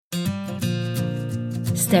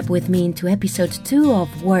Step with me into episode 2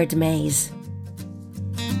 of Word Maze.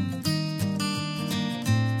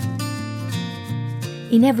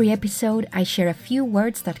 In every episode, I share a few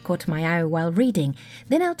words that caught my eye while reading.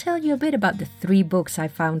 Then I'll tell you a bit about the 3 books I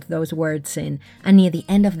found those words in. And near the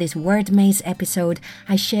end of this Word Maze episode,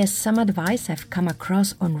 I share some advice I've come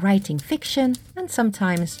across on writing fiction and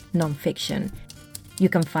sometimes non-fiction. You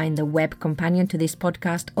can find the web companion to this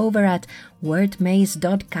podcast over at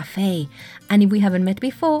wordmaze.cafe. And if we haven't met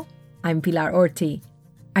before, I'm Pilar Orti.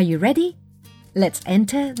 Are you ready? Let's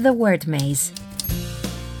enter the Word Maze.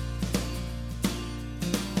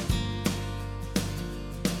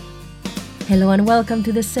 Hello and welcome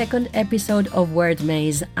to the second episode of Word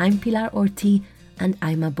Maze. I'm Pilar Orti and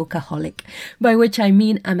I'm a bookaholic, by which I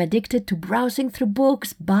mean I'm addicted to browsing through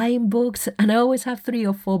books, buying books, and I always have 3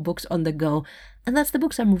 or 4 books on the go. And that's the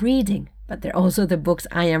books I'm reading, but they're also the books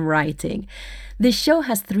I am writing. This show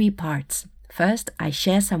has 3 parts. First, I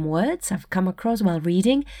share some words I've come across while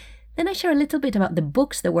reading. Then I share a little bit about the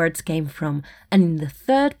books the words came from. And in the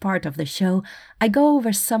third part of the show, I go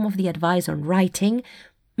over some of the advice on writing,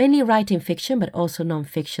 mainly writing fiction, but also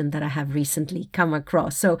non-fiction that I have recently come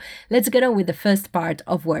across. So let's get on with the first part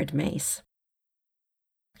of Word Maze.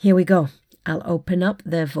 Here we go. I'll open up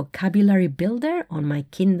the vocabulary builder on my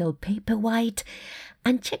Kindle Paperwhite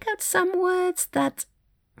and check out some words that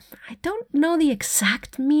I don't know the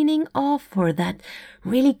exact meaning of or that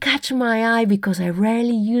really catch my eye because I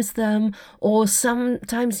rarely use them, or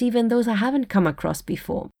sometimes even those I haven't come across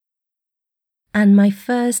before. And my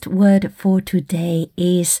first word for today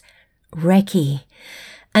is recce.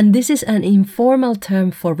 And this is an informal term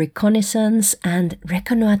for reconnaissance and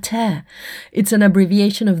reconnoiter. It's an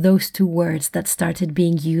abbreviation of those 2 words that started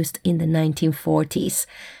being used in the 1940s.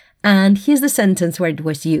 And here's the sentence where it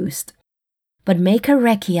was used. But make a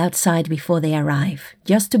recce outside before they arrive,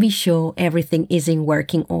 just to be sure everything is in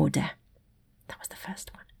working order. That was the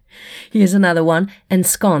first one. Here's another one,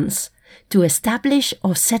 ensconce. To establish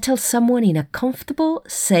or settle someone in a comfortable,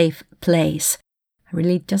 safe place. I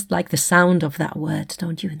really just like the sound of that word,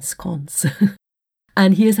 don't you, ensconce?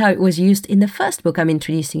 And here's how it was used in the first book I'm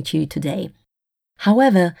introducing to you today.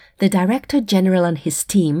 However, the Director General and his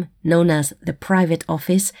team, known as the Private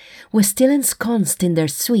Office, were still ensconced in their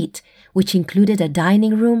suite, which included a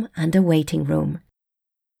dining room and a waiting room.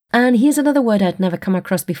 And here's another word I'd never come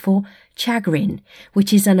across before, chagrin,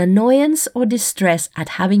 which is an annoyance or distress at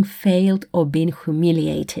having failed or been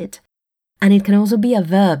humiliated. And it can also be a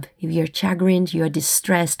verb. If you're chagrined, you're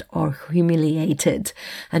distressed or humiliated.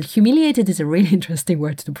 And humiliated is a really interesting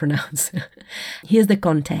word to pronounce. Here's the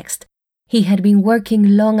context. He had been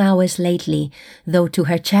working long hours lately, though to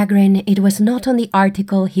her chagrin, it was not on the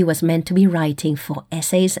article he was meant to be writing for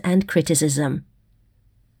essays and criticism.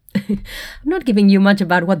 I'm not giving you much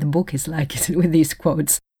about what the book is like with these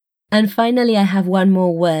quotes. And finally, I have one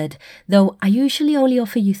more word, though I usually only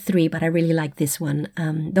offer you 3, but I really like this one,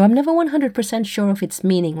 though I'm never 100% sure of its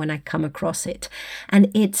meaning when I come across it. And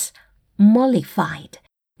it's mollified,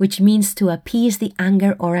 which means to appease the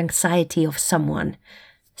anger or anxiety of someone.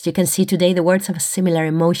 As you can see today, the words have a similar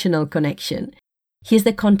emotional connection. Here's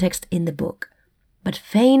the context in the book. But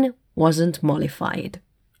Fane wasn't mollified.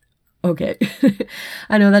 Okay,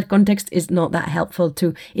 I know that context is not that helpful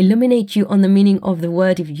to illuminate you on the meaning of the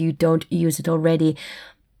word if you don't use it already,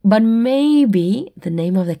 but maybe the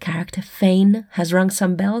name of the character Fane has rung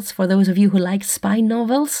some bells for those of you who like spy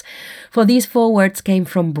novels, for these 4 words came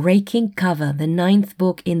from Breaking Cover, the 9th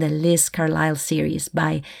book in the Liz Carlyle series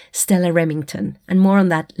by Stella Remington, and more on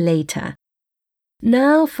that later.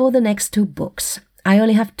 Now for the next 2 books. I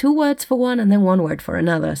only have 2 words for one and then 1 word for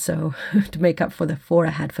another, so to make up for the 4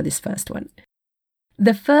 I had for this first one.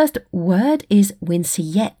 The first word is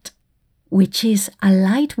winceyette, which is a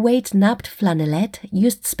lightweight napped flannelette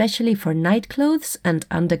used specially for nightclothes and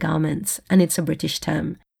undergarments, and it's a British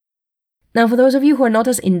term. Now, for those of you who are not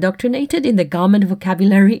as indoctrinated in the garment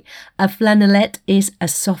vocabulary, a flannelette is a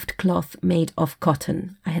soft cloth made of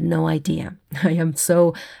cotton. I had no idea. I am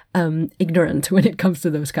so ignorant when it comes to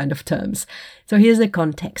those kind of terms. So here's the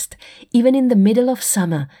context. Even in the middle of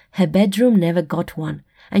summer, her bedroom never got one,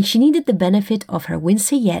 and she needed the benefit of her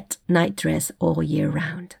winceyette nightdress all year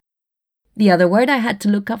round. The other word I had to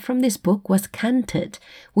look up from this book was cantered,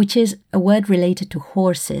 which is a word related to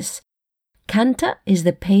horses. Canter is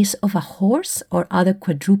the pace of a horse or other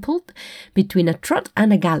quadruped between a trot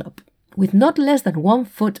and a gallop, with not less than 1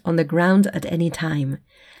 foot on the ground at any time.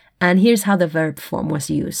 And here's how the verb form was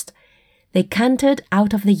used. They cantered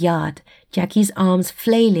out of the yard, Jackie's arms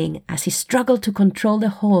flailing as he struggled to control the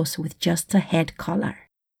horse with just a head collar.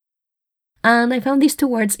 And I found these 2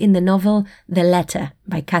 words in the novel The Letter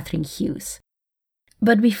by Catherine Hughes.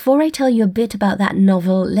 But before I tell you a bit about that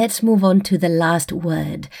novel, let's move on to the last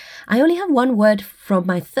word. I only have one word from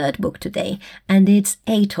my third book today, and it's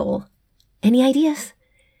atoll. Any ideas?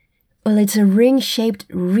 Well, it's a ring-shaped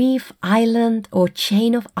reef, island, or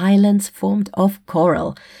chain of islands formed of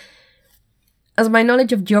coral. As my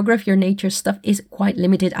knowledge of geography or nature stuff is quite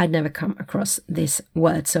limited, I'd never come across this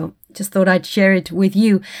word, so just thought I'd share it with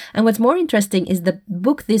you. And what's more interesting is the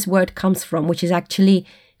book this word comes from, which is actually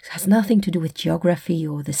has nothing to do with geography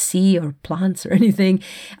or the sea or plants or anything,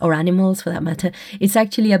 or animals for that matter. It's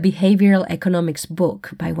actually a behavioral economics book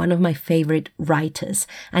by one of my favorite writers.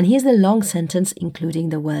 And here's the long sentence, including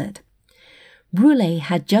the word. Brulé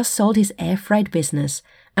had just sold his air freight business,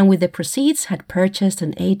 and with the proceeds had purchased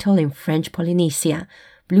an atoll in French Polynesia,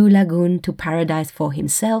 Blue Lagoon to paradise for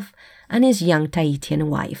himself and his young Tahitian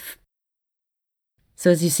wife. So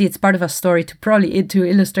as you see, it's part of a story to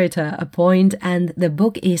illustrate a point, and the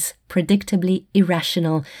book is Predictably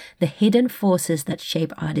Irrational, The Hidden Forces That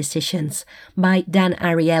Shape Our Decisions by Dan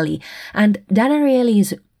Ariely. And Dan Ariely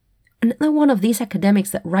is another one of these academics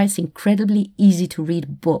that writes incredibly easy to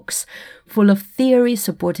read books, full of theory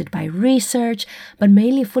supported by research, but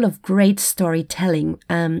mainly full of great storytelling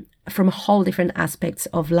from a whole different aspects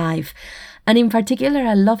of life. And in particular,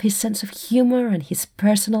 I love his sense of humor and his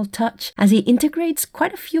personal touch as he integrates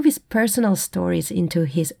quite a few of his personal stories into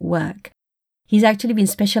his work. He's actually been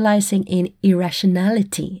specializing in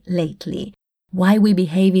irrationality lately, why we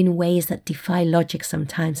behave in ways that defy logic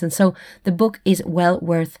sometimes. And so the book is well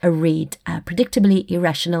worth a read, Predictably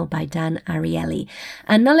Irrational by Dan Ariely.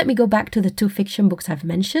 And now let me go back to the two fiction books I've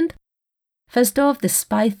mentioned. First off, the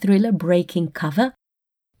spy thriller Breaking Cover.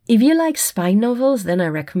 If you like spy novels, then I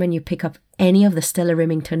recommend you pick up any of the Stella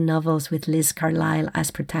Rimington novels with Liz Carlisle as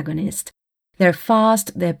protagonist. They're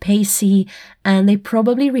fast, they're pacey, and they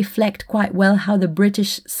probably reflect quite well how the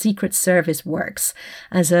British Secret Service works,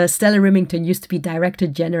 as Stella Rimington used to be Director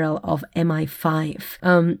General of MI5.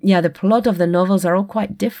 The plot of the novels are all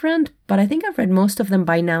quite different, but I think I've read most of them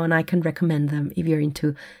by now and I can recommend them if you're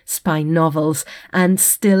into spy novels. And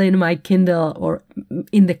still in my Kindle or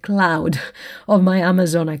in the cloud of my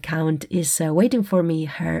Amazon account is waiting for me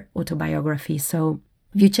her autobiography. So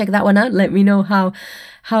if you check that one out, let me know how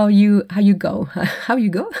you go. How you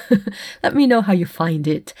go? Let me know how you find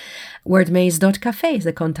it. Wordmaze.cafe is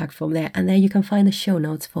the contact form there, and there you can find the show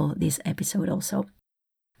notes for this episode also.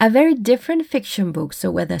 A very different fiction book,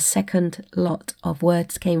 so where the second lot of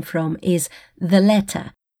words came from, is The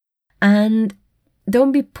Letter. And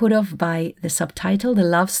don't be put off by the subtitle, The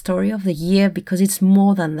Love Story of the Year, because it's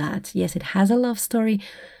more than that. Yes, it has a love story,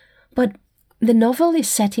 but the novel is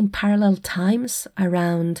set in parallel times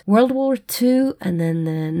around World War II and then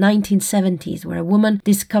the 1970s, where a woman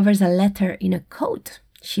discovers a letter in a coat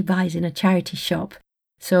she buys in a charity shop.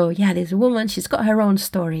 So yeah, there's a woman, she's got her own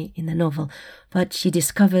story in the novel, but she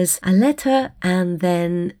discovers a letter and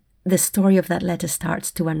then the story of that letter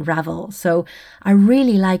starts to unravel. So I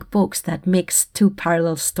really like books that mix two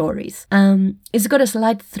parallel stories. It's got a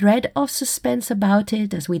slight thread of suspense about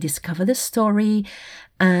it as we discover the story,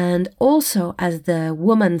 and also as the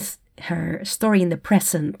woman's her story in the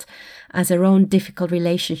present, as her own difficult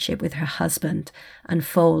relationship with her husband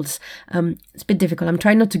unfolds. It's a bit difficult. I'm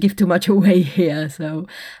trying not to give too much away here. So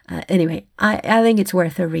anyway, I think it's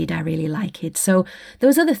worth a read. I really like it. So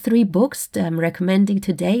those are the three books I'm recommending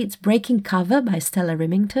today. It's Breaking Cover by Stella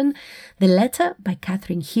Rimington, The Letter by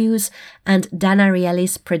Catherine Hughes, and Dan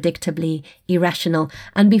Ariely's Predictably Irrational.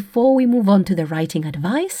 And before we move on to the writing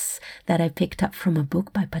advice that I picked up from a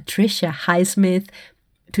book by Patricia Highsmith,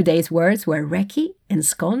 today's words were recce,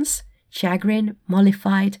 ensconce, chagrin,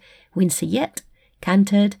 mollified, winceyette,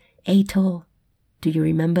 cantered, atoll. Do you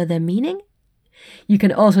remember their meaning? You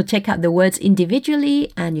can also check out the words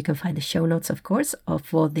individually, and you can find the show notes, of course,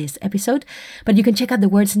 for this episode. But you can check out the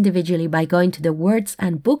words individually by going to the Words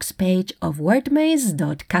and Books page of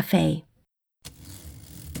wordmaze.cafe.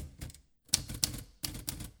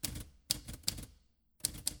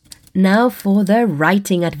 Now for the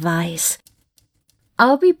writing advice.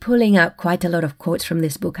 I'll be pulling out quite a lot of quotes from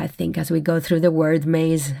this book, I think, as we go through the word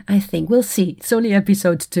maze. I think we'll see. It's only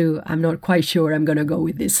episode 2. I'm not quite sure I'm going to go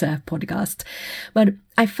with this podcast. But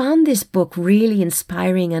I found this book really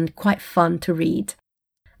inspiring and quite fun to read.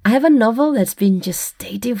 I have a novel that's been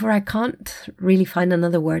gestating for, I can't really find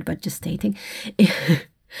another word, but gestating.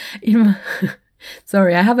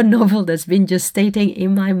 I have a novel that's been gestating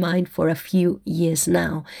in my mind for a few years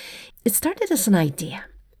now. It started as an idea.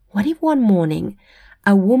 What if one morning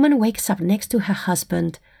a woman wakes up next to her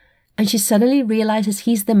husband and she suddenly realizes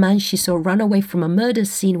he's the man she saw run away from a murder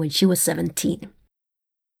scene when she was 17?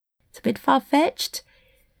 It's a bit far-fetched,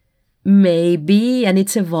 Maybe, and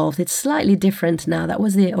it's evolved. It's slightly different now. That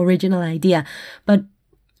was the original idea. But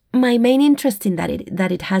my main interest in that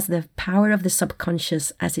it has the power of the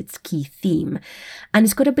subconscious as its key theme. And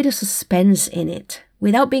it's got a bit of suspense in it.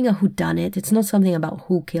 Without being a whodunit, it's not something about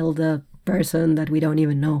who killed the person that we don't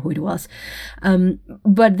even know who it was.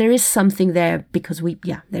 But there is something there because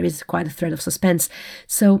there is quite a thread of suspense.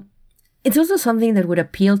 So it's also something that would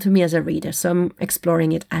appeal to me as a reader, so I'm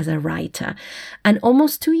exploring it as a writer. And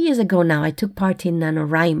almost 2 years ago now, I took part in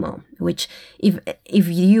NaNoWriMo, which, if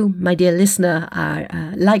you, my dear listener, are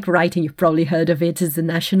like writing, you've probably heard of it. It's the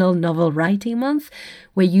National Novel Writing Month,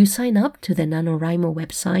 where you sign up to the NaNoWriMo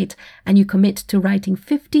website and you commit to writing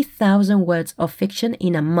 50,000 words of fiction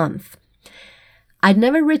in a month. I'd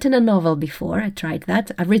never written a novel before. I tried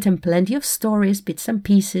that. I've written plenty of stories, bits and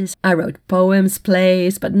pieces. I wrote poems,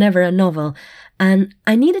 plays, but never a novel. And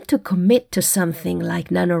I needed to commit to something like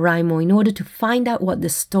NaNoWriMo in order to find out what the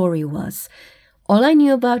story was. All I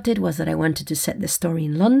knew about it was that I wanted to set the story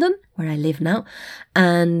in London, where I live now,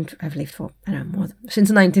 and I've lived for,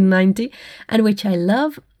 since 1990, and which I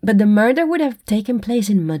love, but the murder would have taken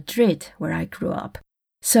place in Madrid, where I grew up.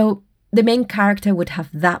 So the main character would have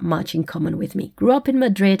that much in common with me. Grew up in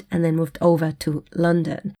Madrid and then moved over to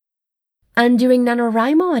London. And during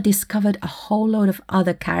NaNoWriMo, I discovered a whole load of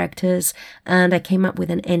other characters and I came up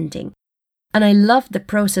with an ending. And I loved the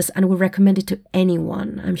process and would recommend it to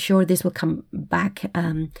anyone. I'm sure this will come back.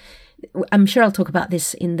 I'm sure I'll talk about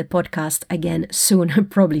this in the podcast again soon,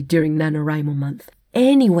 probably during NaNoWriMo month.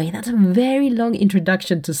 Anyway, that's a very long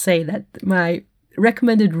introduction to say that my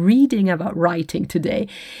recommended reading about writing today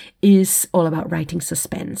is all about writing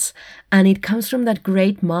suspense. And it comes from that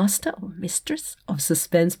great master or mistress of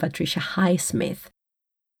suspense, Patricia Highsmith.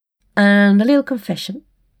 And a little confession.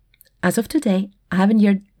 As of today, I haven't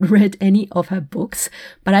yet read any of her books,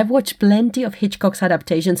 but I've watched plenty of Hitchcock's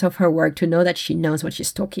adaptations of her work to know that she knows what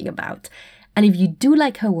she's talking about. And if you do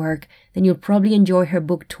like her work, then you'll probably enjoy her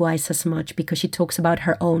book twice as much because she talks about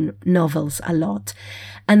her own novels a lot.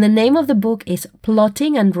 And the name of the book is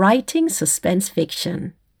Plotting and Writing Suspense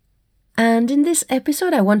Fiction. And in this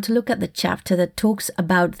episode, I want to look at the chapter that talks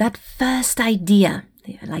about that first idea,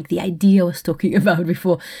 like the idea I was talking about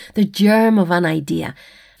before, the germ of an idea.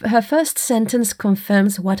 Her first sentence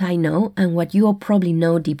confirms what I know and what you all probably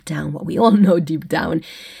know deep down, what we all know deep down.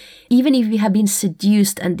 Even if you have been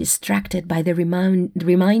seduced and distracted by the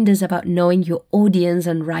reminders about knowing your audience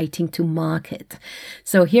and writing to market.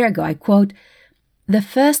 So here I go, I quote, "The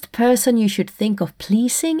first person you should think of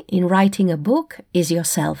pleasing in writing a book is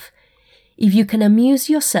yourself. If you can amuse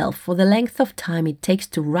yourself for the length of time it takes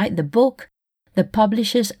to write the book, the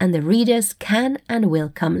publishers and the readers can and will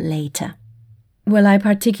come later." Well, I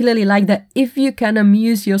particularly like that if you can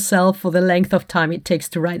amuse yourself for the length of time it takes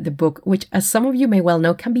to write the book, which, as some of you may well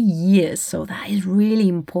know, can be years, so that is really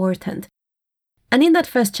important. And in that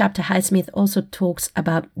first chapter, Highsmith also talks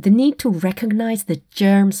about the need to recognize the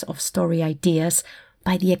germs of story ideas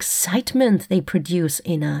by the excitement they produce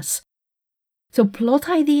in us. So plot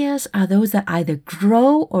ideas are those that either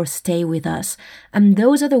grow or stay with us, and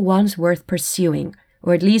those are the ones worth pursuing,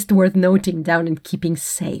 or at least worth noting down and keeping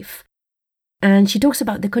safe. And she talks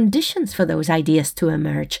about the conditions for those ideas to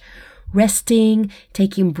emerge. Resting,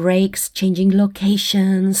 taking breaks, changing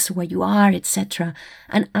locations, where you are, etc.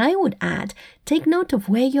 And I would add, take note of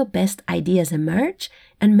where your best ideas emerge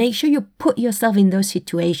and make sure you put yourself in those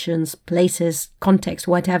situations, places, contexts,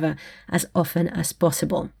 whatever, as often as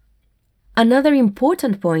possible. Another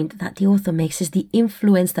important point that the author makes is the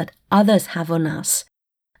influence that others have on us.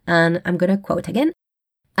 And I'm going to quote again.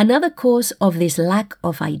 "Another cause of this lack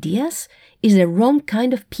of ideas is the wrong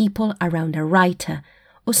kind of people around a writer,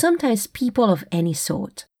 or sometimes people of any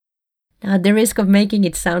sort." Now, at the risk of making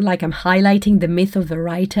it sound like I'm highlighting the myth of the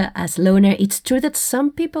writer as loner, it's true that some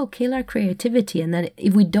people kill our creativity, and that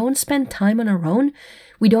if we don't spend time on our own,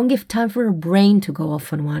 we don't give time for our brain to go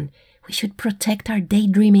off on one. We should protect our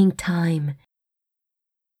daydreaming time.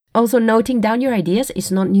 Also, noting down your ideas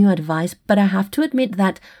is not new advice, but I have to admit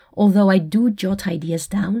that although I do jot ideas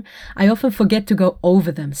down, I often forget to go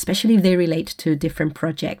over them, especially if they relate to different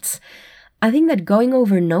projects. I think that going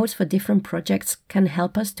over notes for different projects can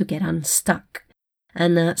help us to get unstuck.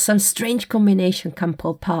 And some strange combination can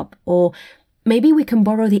pop up, or maybe we can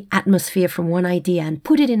borrow the atmosphere from one idea and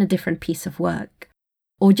put it in a different piece of work.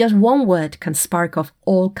 Or just one word can spark off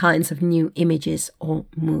all kinds of new images or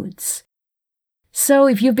moods. So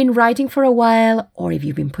if you've been writing for a while, or if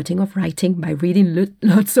you've been putting off writing by reading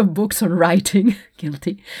lots of books on writing,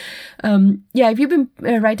 guilty. If you've been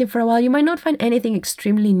writing for a while, you might not find anything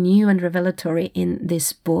extremely new and revelatory in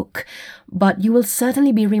this book, but you will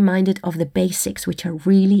certainly be reminded of the basics, which are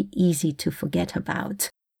really easy to forget about.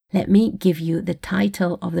 Let me give you the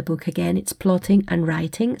title of the book again. It's Plotting and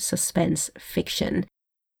Writing Suspense Fiction.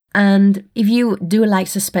 And if you do like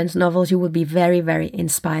suspense novels, you will be very, very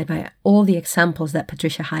inspired by all the examples that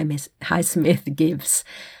Patricia Highsmith gives.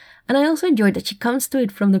 And I also enjoyed that she comes to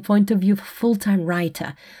it from the point of view of a full-time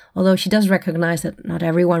writer, although she does recognize that not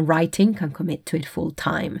everyone writing can commit to it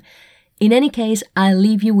full-time. In any case, I'll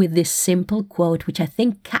leave you with this simple quote, which I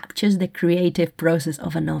think captures the creative process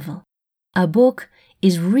of a novel. A book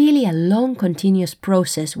is really a long, continuous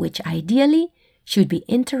process which ideally should be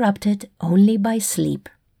interrupted only by sleep.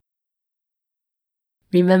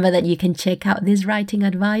 Remember that you can check out this writing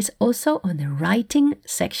advice also on the writing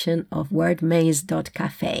section of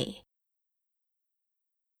wordmaze.cafe.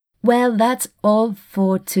 Well, that's all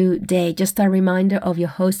for today. Just a reminder of your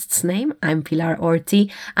host's name. I'm Pilar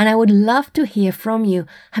Orti, and I would love to hear from you.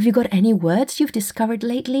 Have you got any words you've discovered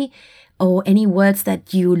lately? Or any words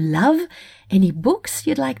that you love? Any books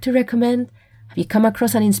you'd like to recommend? Have you come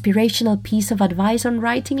across an inspirational piece of advice on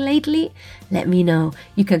writing lately? Let me know.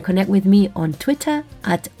 You can connect with me on Twitter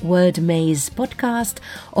at WordMazePodcast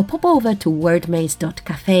or pop over to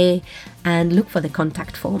wordmaze.cafe and look for the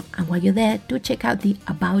contact form. And while you're there, do check out the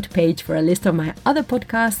About page for a list of my other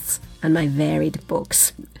podcasts and my varied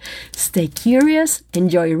books. Stay curious,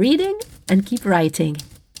 enjoy reading, and keep writing.